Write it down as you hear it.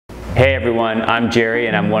Hey everyone, I'm Jerry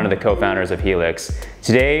and I'm one of the co-founders of Helix.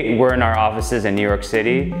 Today we're in our offices in New York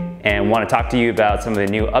City and want to talk to you about some of the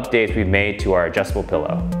new updates we've made to our adjustable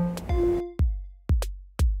pillow.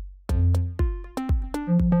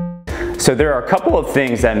 So there are a couple of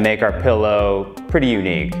things that make our pillow pretty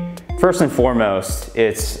unique. First and foremost,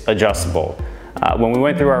 it's adjustable. When we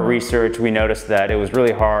went through our research, we noticed that it was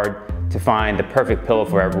really hard to find the perfect pillow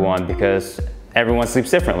for everyone because everyone sleeps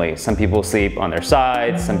differently. Some people sleep on their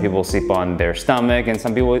sides, some people sleep on their stomach, and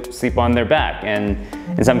some people sleep on their back. And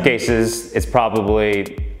in some cases, it's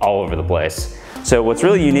probably all over the place. So what's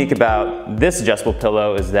really unique about this adjustable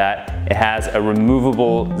pillow is that it has a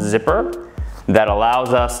removable zipper that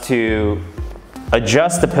allows us to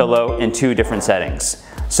adjust the pillow in two different settings.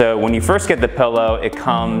 So when you first get the pillow, it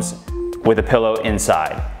comes with a pillow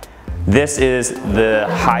inside. This is the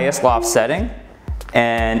highest loft setting.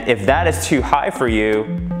 And if that is too high for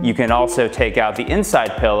you, you can also take out the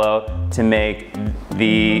inside pillow to make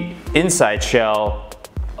the inside shell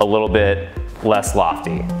a little bit less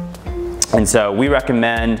lofty. And so we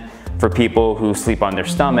recommend for people who sleep on their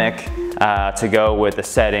stomach to go with a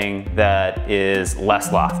setting that is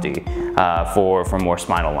less lofty for more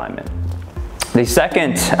spinal alignment. The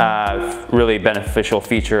second really beneficial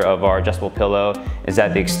feature of our adjustable pillow is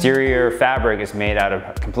that the exterior fabric is made out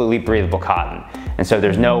of completely breathable cotton. And so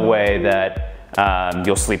there's no way that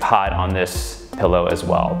you'll sleep hot on this pillow as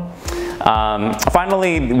well.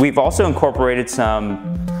 Finally, we've also incorporated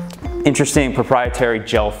some interesting proprietary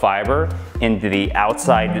gel fiber into the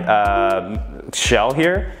outside shell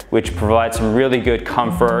here, which provides some really good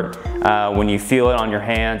comfort. When you feel it on your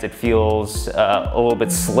hands, it feels a little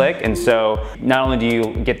bit slick, and so not only do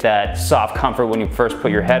you get that soft comfort when you first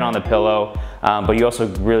put your head on the pillow, but you also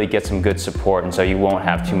really get some good support, and so you won't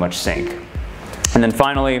have too much sink. And then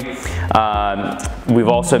finally, we've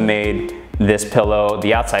also made this pillow,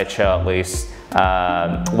 the outside shell at least,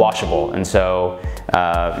 washable. And so,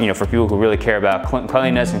 for people who really care about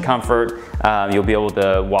cleanliness and comfort, you'll be able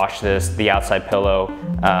to wash the outside pillow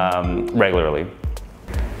regularly.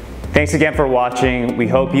 Thanks again for watching. We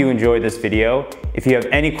hope you enjoyed this video. If you have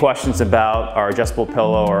any questions about our adjustable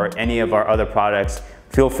pillow or any of our other products,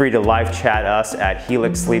 feel free to live chat us at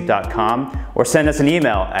helixsleep.com or send us an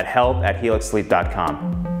email at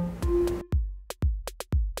help@helixsleep.com.